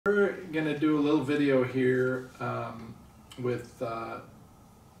gonna do a little video here with the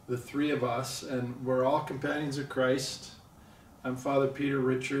three of us, and we're all companions of Christ. I'm Father Peter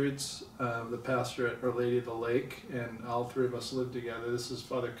Richards, the pastor at Our Lady of the Lake, and all three of us live together. This is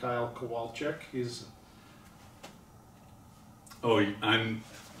Father Kyle Kowalczyk. He's... Oh, I'm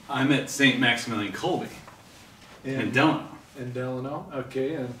at St. Maximilian Kolbe in Delano. In Delano,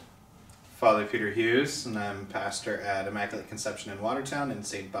 okay. And Father Peter Hughes, and I'm pastor at Immaculate Conception in Watertown and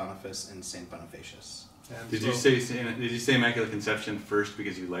St. Boniface in St. Bonifacius. Did you say Immaculate Conception first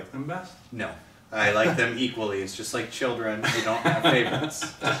because you like them best? No, I like them equally. It's just like children; you don't have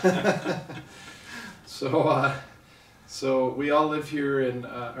favorites. So we all live here in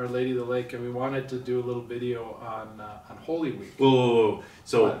Our Lady of the Lake, and we wanted to do a little video on Holy Week. Whoa.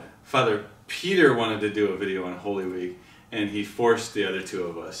 So what? Father Peter wanted to do a video on Holy Week, and he forced the other two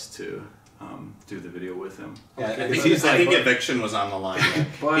of us to do the video with him. Yeah, okay, I think eviction was on the line.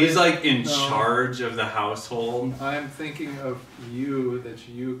 He's like in charge of the household. I'm thinking of you, that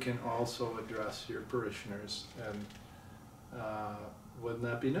you can also address your parishioners, and wouldn't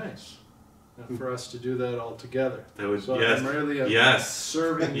that be nice? And for us to do that all together. That would, so yes, I'm really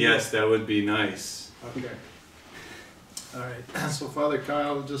serving you. Yes, that would be nice. Okay. All right. So Father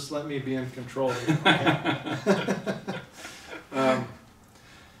Kyle, just let me be in control here, okay?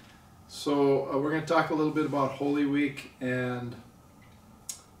 So we're going to talk a little bit about Holy Week, and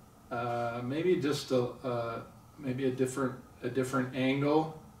maybe just maybe a different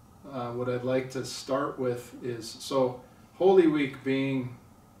angle. What I'd like to start with is, so Holy Week being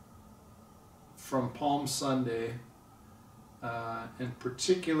from Palm Sunday, and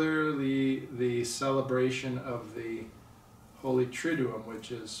particularly the celebration of the Holy Triduum, which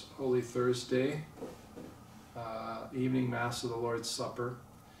is Holy Thursday, evening Mass of the Lord's Supper,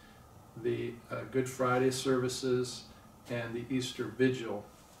 the Good Friday services, and the Easter Vigil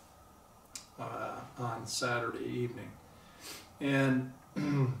on Saturday evening. And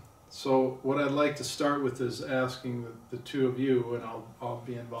so what I'd like to start with is asking the two of you, and I'll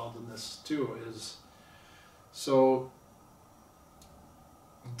be involved in this too, is, so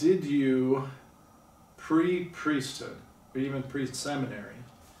did you pre-priesthood, or even pre-seminary,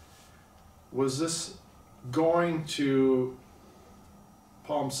 was this going to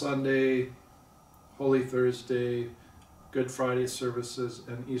Palm Sunday, Holy Thursday, Good Friday services,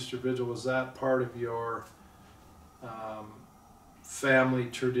 and Easter Vigil, was that part of your family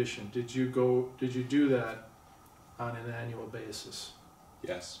tradition? Did you do that on an annual basis?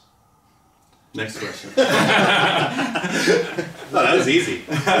 Yes. Next question. Oh, that was easy.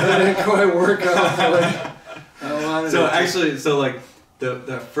 That didn't quite work out the way I wanted So it to. actually, so like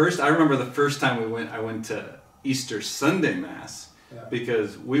the first, I remember the first time I went to Easter Sunday Mass, Yeah.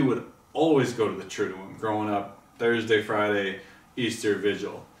 because we would always go to the Triduum growing up, Thursday, Friday, Easter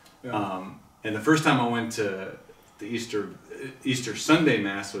Vigil. Yeah. And the first time I went to the Easter Sunday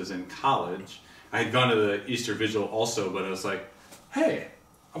Mass was in college. I had gone to the Easter Vigil also, but I was like, hey,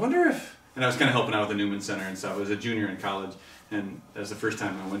 I wonder if... And I was kind of helping out with the Newman Center and stuff. I was a junior in college, and that was the first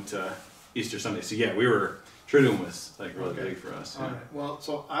time I went to Easter Sunday. So yeah, Triduum was like really big for us. Yeah. All right. Well,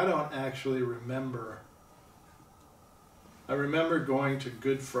 so I don't actually remember. I remember going to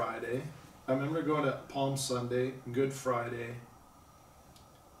Good Friday. I remember going to Palm Sunday, Good Friday,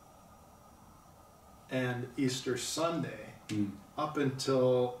 and Easter Sunday, up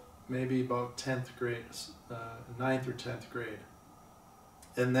until maybe about 10th grade, 9th or 10th grade.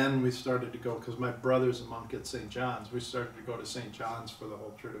 And then we started to go, because my brother's a monk at St. John's, we started to go to St. John's for the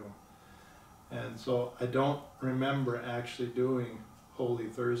whole Triduum. And so I don't remember actually doing Holy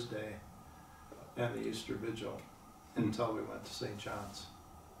Thursday and the Easter Vigil until we went to St. John's.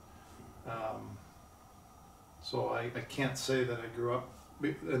 So I can't say that I grew up,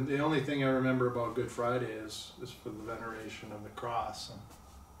 and the only thing I remember about Good Friday is for the veneration of the cross.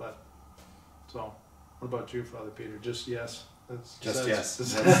 So what about you, Father Peter? Just yes?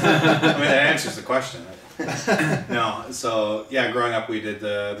 Yes. I mean, that answers the question. No, so yeah, growing up we did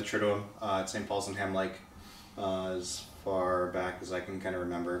the Triduum at St. Paul's in Ham Lake as far back as I can kind of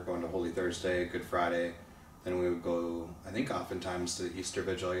remember, going to Holy Thursday, Good Friday. Then we would go, I think oftentimes to Easter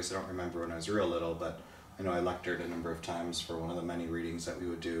Vigil. I guess I don't remember when I was real little, but I know I lectured a number of times for one of the many readings that we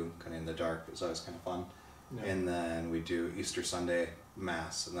would do kind of in the dark. It was always kind of fun. Yeah. And then we'd do Easter Sunday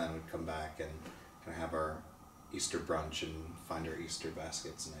Mass, and then we'd come back and kind of have our Easter brunch and find our Easter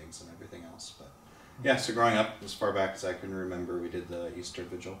baskets and eggs and everything else. But yeah, so growing up, as far back as I can remember, we did the Easter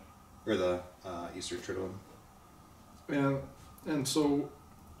Vigil, or the Easter Triduum. Yeah, and so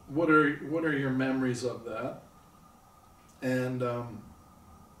what are your memories of that? And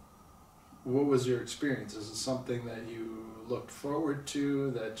what was your experience? Is it something that you looked forward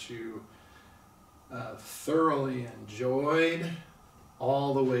to, that you thoroughly enjoyed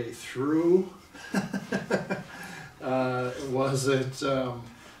all the way through? Was it,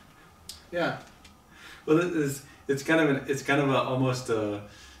 yeah. Well, it's kind of almost a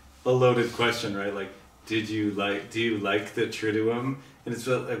loaded question, right? Like, do you like the Triduum? And it's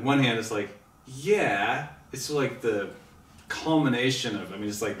like, one hand, it's like, yeah, it's like the culmination of, I mean,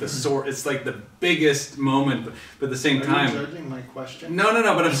 it's like the it's like the biggest moment, but at the same time. Are you judging my question? No,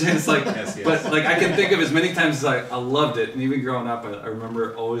 but I'm saying it's like, Yes. but like I can think of as many times as I loved it, and even growing up, I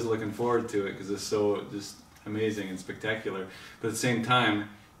remember always looking forward to it because it's so just amazing and spectacular. But at the same time,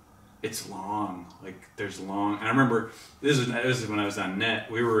 it's long. Like there's long. And I remember this is when I was on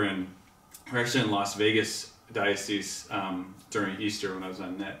net. We're actually in Las Vegas Diocese during Easter when I was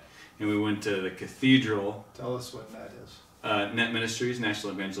on net, and we went to the cathedral. Tell us what that is. Net Ministries,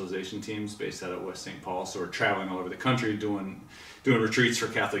 National Evangelization Teams, based out of West St. Paul. So we're traveling all over the country doing retreats for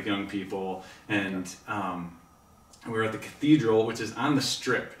Catholic young people, and we were at the cathedral, which is on the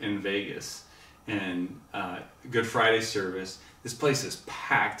Strip in Vegas, and Good Friday service. This place is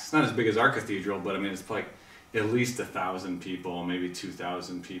packed. It's not as big as our cathedral, but I mean it's like at least 1,000 people, maybe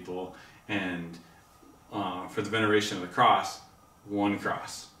 2,000 people, and for the veneration of the cross, one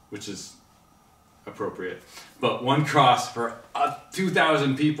cross, which is appropriate, but one cross for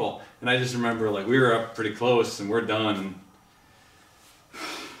 2,000 people. And I just remember like we were up pretty close and we're done,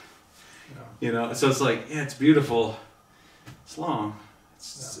 you know, so it's like, yeah, it's beautiful, it's long,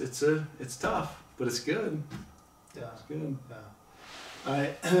 it's tough, but it's good. Yeah, It's good.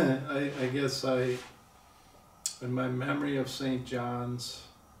 yeah. I guess in my memory of St. John's,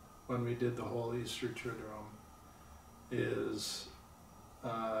 when we did the whole Easter Triduum, is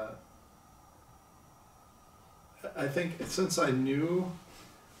I think since I knew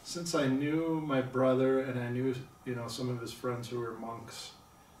my brother and I knew, you know, some of his friends who were monks,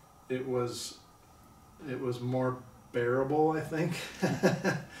 it was more bearable, I think.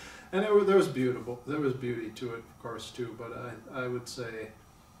 And there was beauty to it, of course, too. But I would say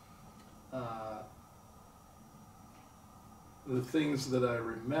the things that I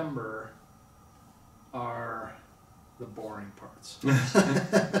remember are the boring parts.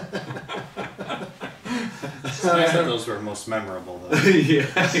 It's nice that those were most memorable, though. yeah.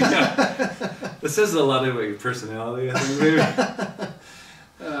 That says a lot about your personality, I think, maybe.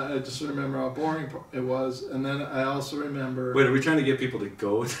 I just remember how boring it was, and then I also remember. Wait, are we trying to get people to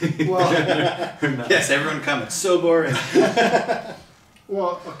go? Well, Yes, everyone come. It's so boring.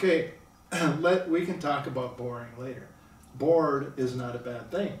 well, okay. We can talk about boring later. Bored is not a bad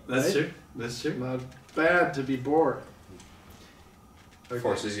thing. That's right? true. That's true. Not bad to be bored. It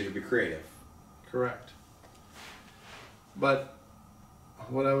forces you to be creative. Correct. But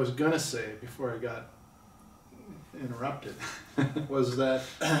what I was gonna say before I got interrupted was that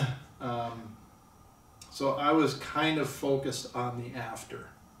so I was kind of focused on the after,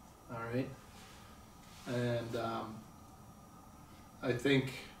 all right, and I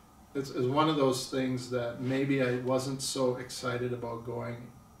think it's one of those things that maybe I wasn't so excited about going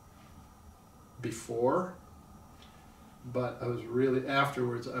before, but I was really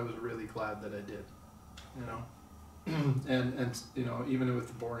afterwards. I was really glad that I did, you know. and you know, even with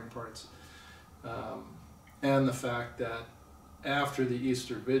the boring parts, and the fact that after the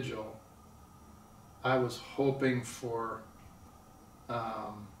Easter Vigil, I was hoping for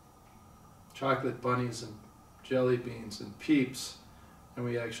chocolate bunnies and jelly beans and Peeps, and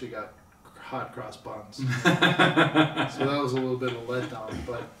we actually got hot cross buns. So that was a little bit of a letdown,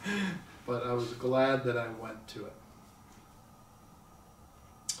 but I was glad that I went to it.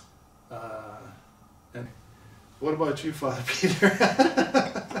 And what about you, Father Peter?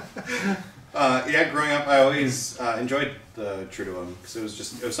 Yeah, growing up, I always enjoyed the Triduum because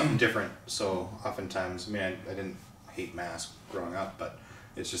it was something different. So oftentimes, I mean, I didn't hate Mass growing up, but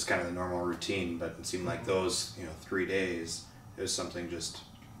it's just kind of the normal routine. But it seemed like those 3 days, it was something just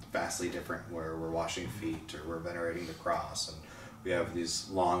vastly different, where we're washing feet or we're venerating the cross, and we have these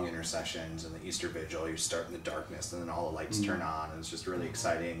long intercessions. And the Easter Vigil, you start in the darkness, and then all the lights turn on, and it's just really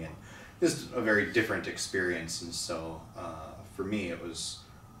exciting and just a very different experience. And so for me, it was.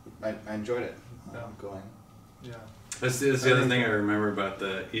 I enjoyed it going. Yeah. That's the other thing I remember about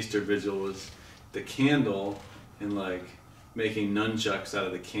the Easter Vigil was the candle and like making nunchucks out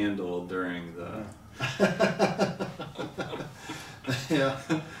of the candle during the. Yeah.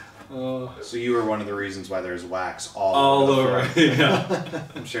 So you were one of the reasons why there's wax all over. Yeah.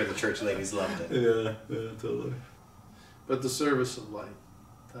 I'm sure the church ladies loved it. Yeah, totally. But the service of light,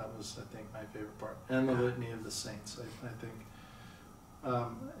 that was, I think, my favorite part, and the litany of the saints. I think,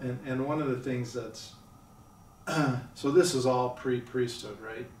 and one of the things that's so this is all pre-priesthood,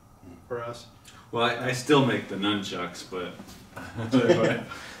 right, for us? Well, I still make the nunchucks, but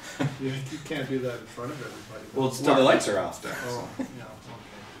You can't do that in front of everybody. well, it's Well, the dark. lights are off there. Oh, yeah,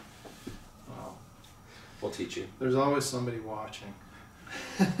 okay. Well, We'll teach you. there's always somebody watching.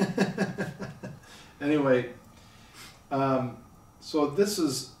 Anyway, so this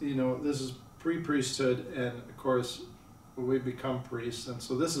is, this is pre-priesthood, and of course, we become priests, and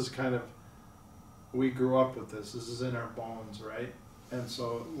so this is kind of, we grew up with this. This is in our bones, right? And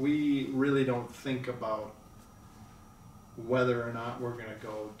so we really don't think about whether or not we're going to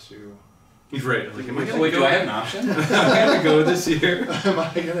go to. Right. Like, am I gonna Wait, go? do I have an option? Am I gonna go this year? Am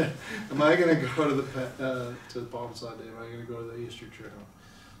I gonna go to the Palm Sunday? Am I gonna go to the Easter Trail?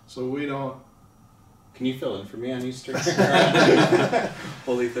 So we don't. Can you fill in for me on Easter?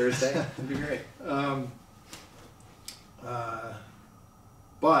 Holy Thursday? That'd be great.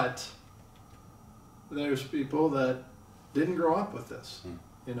 But there's people that didn't grow up with this,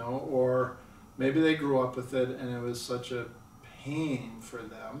 or maybe they grew up with it and it was such a pain for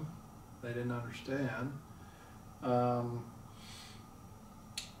them, they didn't understand,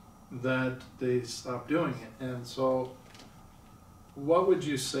 that they stopped doing it. And so what would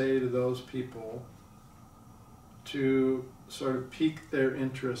you say to those people to sort of pique their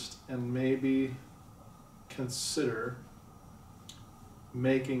interest and maybe consider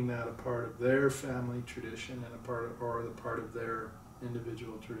making that a part of their family tradition and the part of their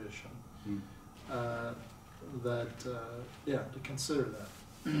individual tradition? To consider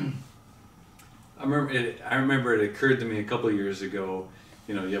that. I remember it occurred to me a couple of years ago.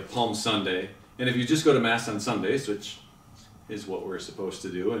 You have Palm Sunday, and if you just go to Mass on Sundays, which is what we're supposed to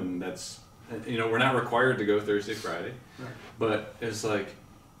do, and that's, we're not required to go Thursday, Friday, Right. but it's like,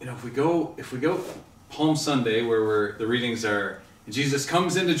 if we go Palm Sunday, where the readings are, Jesus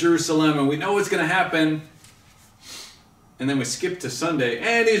comes into Jerusalem, and we know what's going to happen, and then we skip to Sunday,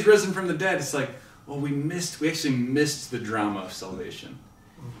 and he's risen from the dead. It's like, well, we actually missed the drama of salvation.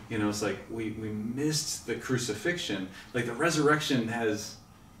 It's like we missed the crucifixion. Like, the resurrection has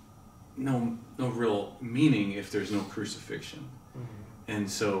no real meaning if there's no crucifixion. Mm-hmm. And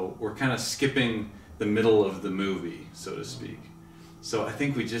so we're kind of skipping the middle of the movie, so to speak. So I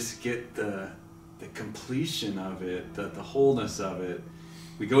think we just get the completion of it, the wholeness of it.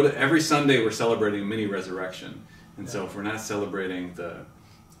 We go to every Sunday, we're celebrating a mini resurrection. And so if we're not celebrating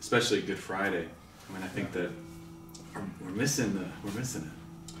especially Good Friday, I think that we're missing it.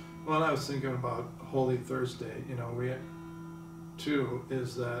 Well, I was thinking about Holy Thursday. We too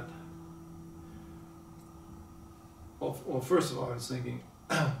is that. Well, first of all, I was thinking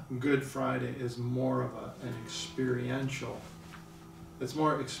Good Friday is more of an experiential. It's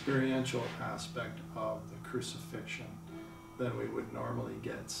more experiential aspect of the crucifixion than we would normally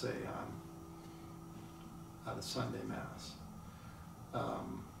get, say, at a Sunday Mass.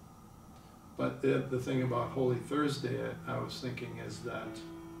 But the thing about Holy Thursday, I was thinking, is that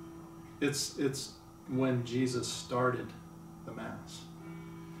it's when Jesus started the Mass,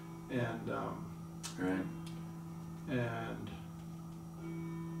 and right. And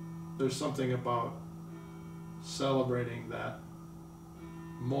there's something about celebrating that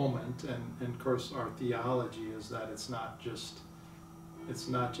moment, and of course our theology is that it's not just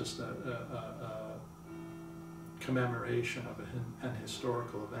a commemoration of an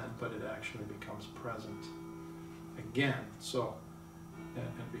historical event, but it actually becomes present again. So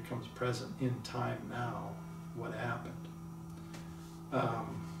it becomes present in time now, what happened.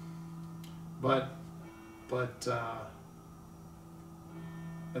 But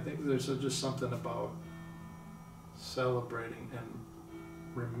I think there's just something about celebrating and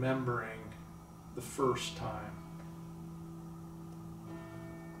remembering the first time,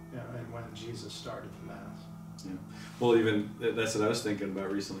 and when Jesus started the Mass. Yeah. Well, even that's what I was thinking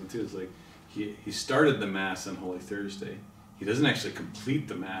about recently too. It's like he started the Mass on Holy Thursday. He doesn't actually complete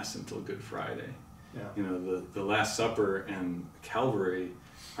the Mass until Good Friday. Yeah. The Last Supper and Calvary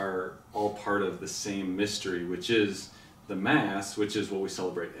are all part of the same mystery, which is the Mass, which is what we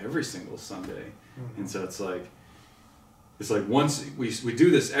celebrate every single Sunday. Mm-hmm. And so it's like once we do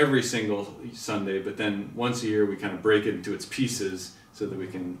this every single Sunday, but then once a year we kind of break it into its pieces so that we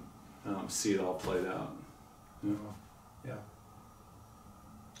can see it all played out. Yeah.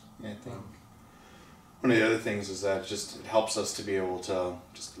 I think one of the other things is that it helps us to be able to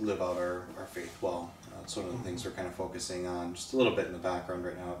just live out our faith well. That's one of the things we're kind of focusing on just a little bit in the background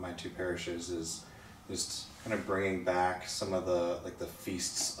right now at my two parishes is just kind of bringing back some of the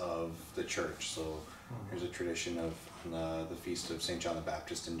feasts of the church. So there's a tradition of the feast of St. John the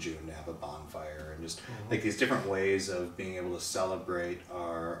Baptist in June to have a bonfire, and just like these different ways of being able to celebrate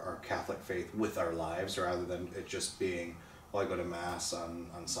our Catholic faith with our lives, rather than it just being, well, I go to Mass on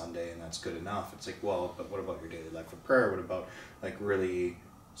Sunday and that's good enough. It's like, well, but what about your daily life of prayer? What about like really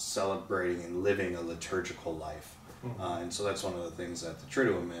celebrating and living a liturgical life? And so that's one of the things that the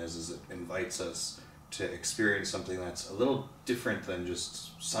Triduum is it invites us to experience something that's a little different than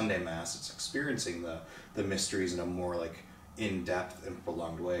just Sunday Mass. It's experiencing the mysteries in a more like in-depth and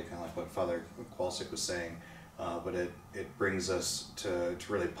prolonged way, kind of like what Father Kowalczyk was saying. But it brings us to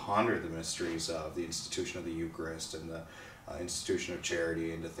really ponder the mysteries of the institution of the Eucharist and the institution of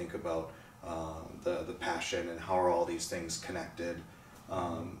charity, and to think about the Passion and how are all these things connected.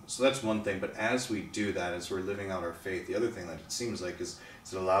 So that's one thing, but as we do that, as we're living out our faith, the other thing that it seems like is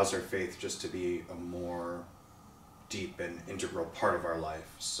it allows our faith just to be a more deep and integral part of our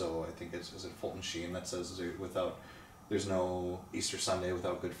life. So I think is it Fulton Sheen that says there's no Easter Sunday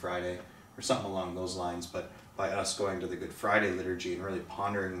without Good Friday, or something along those lines. But by us going to the Good Friday liturgy and really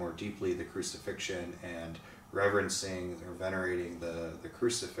pondering more deeply the crucifixion and reverencing or venerating the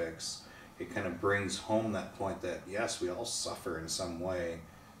crucifix, it kind of brings home that point that yes, we all suffer in some way,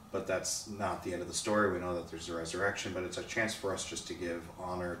 but that's not the end of the story. We know that there's a resurrection, but it's a chance for us just to give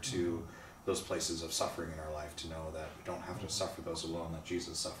honor to those places of suffering in our life, to know that we don't have to suffer those alone, that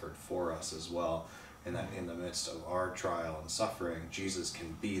Jesus suffered for us as well, and that in the midst of our trial and suffering, Jesus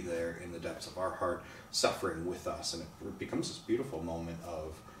can be there in the depths of our heart, suffering with us. And it becomes this beautiful moment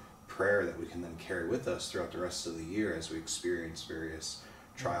of prayer that we can then carry with us throughout the rest of the year as we experience various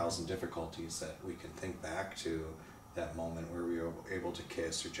trials and difficulties, that we can think back to that moment where we were able to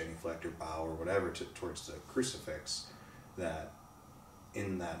kiss or genuflect or bow or whatever towards the crucifix, that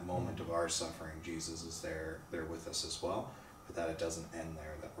in that moment of our suffering, Jesus is there with us as well, but that it doesn't end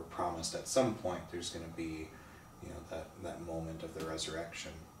there, that we're promised at some point there's going to be, that moment of the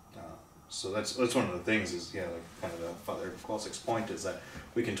resurrection. So that's one of the things is, like kind of the Father Kowalczyk's point is that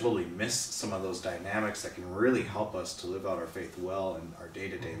we can totally miss some of those dynamics that can really help us to live out our faith well in our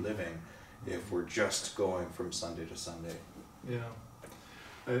day-to-day living if we're just going from Sunday to Sunday. Yeah.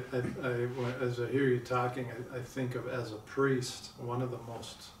 As I hear you talking, I think of, as a priest, one of the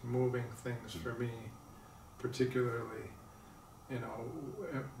most moving things for me, particularly,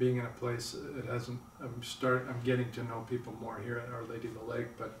 being in a place it hasn't, I'm getting to know people more here at Our Lady of the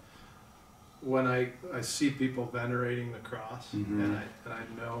Lake, but when I see people venerating the cross, and I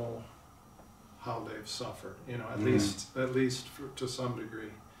know how they've suffered, at least to some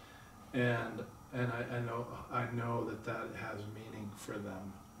degree, and I know that has meaning for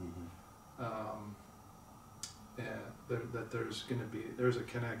them, and that there's a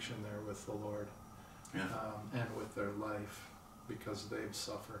connection there with the Lord, and with their life, because they've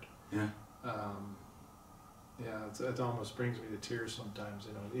suffered. It almost brings me to tears sometimes,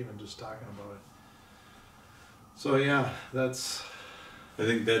 even just talking about it. So I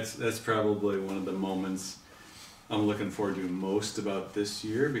think that's probably one of the moments I'm looking forward to most about this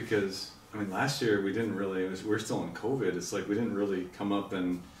year, because last year we didn't really, we're still in COVID. It's like we didn't really come up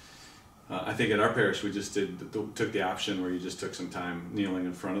and I think at our parish we just took the option where you just took some time kneeling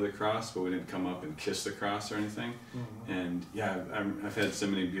in front of the cross, but we didn't come up and kiss the cross or anything. And I've had so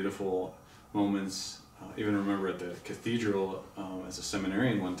many beautiful moments. Even remember at the cathedral as a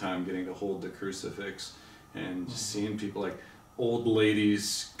seminarian one time, getting to hold the crucifix and just seeing people, like old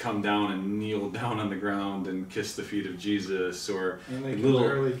ladies, come down and kneel down on the ground and kiss the feet of Jesus, or and they can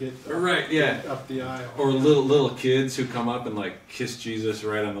barely get up the aisle, or little kids who come up and like kiss Jesus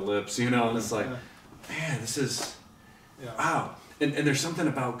right on the lips, and it's like, man, this is wow. And there's something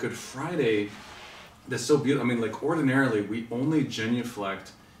about Good Friday that's so beautiful. Like ordinarily we only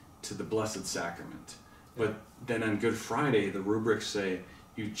genuflect to the Blessed Sacrament. But then on Good Friday, the rubrics say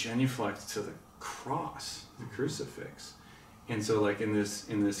you genuflect to the cross, the crucifix. And so like in this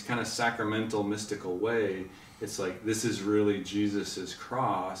kind of sacramental, mystical way, it's like this is really Jesus's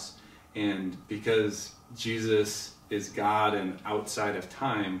cross. And because Jesus is God and outside of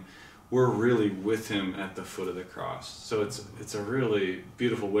time, we're really with him at the foot of the cross. So it's a really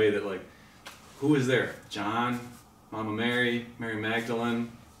beautiful way that, like, who is there? John, Mama Mary, Mary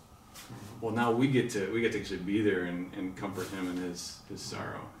Magdalene. Well, now we get to actually be there and comfort him in his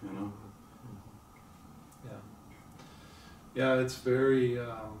sorrow, Yeah, it's very,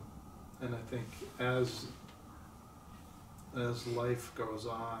 and I think as life goes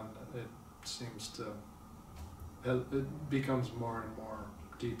on, it seems to, it becomes more and more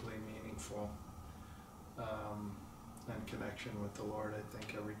deeply meaningful, and connection with the Lord, I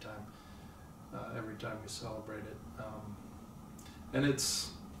think, every time. every time we celebrate it. And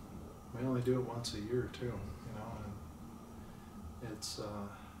we only do it once a year too, you know, and it's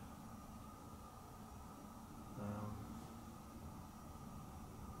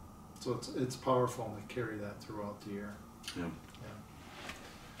so it's powerful to carry that throughout the year. Yeah.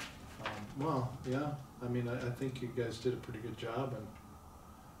 Well, yeah. I mean, I think you guys did a pretty good job in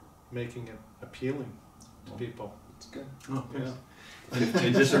making it appealing to people. It's good. Oh, Yeah.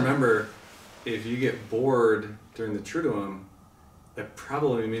 And just remember, if you get bored during the Triduum, that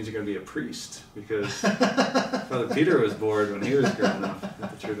probably means you're going to be a priest, because Father Peter was bored when he was growing up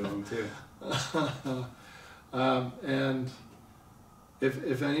at the Triduum too. And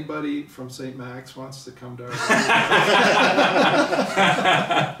if anybody from St. Max wants to come to our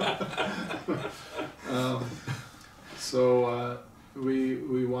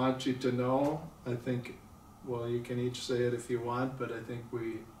we want you to know, I think, well, you can each say it if you want, but I think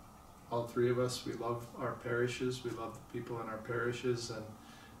all three of us, we love our parishes, we love the people in our parishes,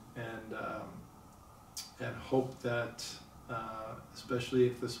 and hope that, especially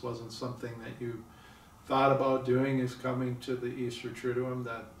if this wasn't something that you thought about doing, is coming to the Easter Triduum,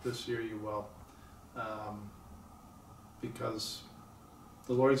 that this year you will, because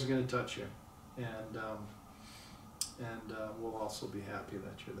the Lord's going to touch you, and we'll also be happy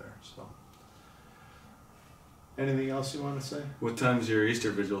that you're there. So, anything else you want to say? What time does your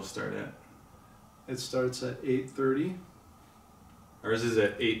Easter Vigil start at? It starts at 8:30. Ours is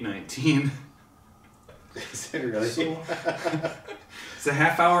at 8:19. Is it really? So, It's a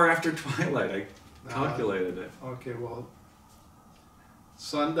half hour after twilight. I calculated it. okay, well,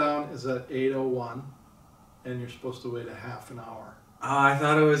 sundown is at 8:01, and you're supposed to wait a half an hour. I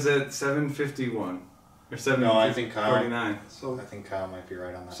thought it was at 7:51 or 7:49. No, I think Kyle. So I think Kyle might be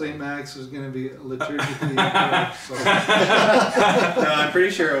right on that. St. one. Max is going to be liturgically incorrect, so. No, I'm pretty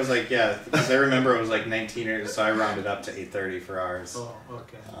sure it was like, yeah, because I remember it was like 19, so I rounded up to 8:30 for ours. Oh,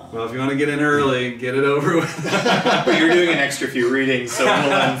 okay. Well, if you want to get in early, get it over with. But you're doing an extra few readings, so we'll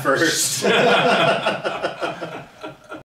end first.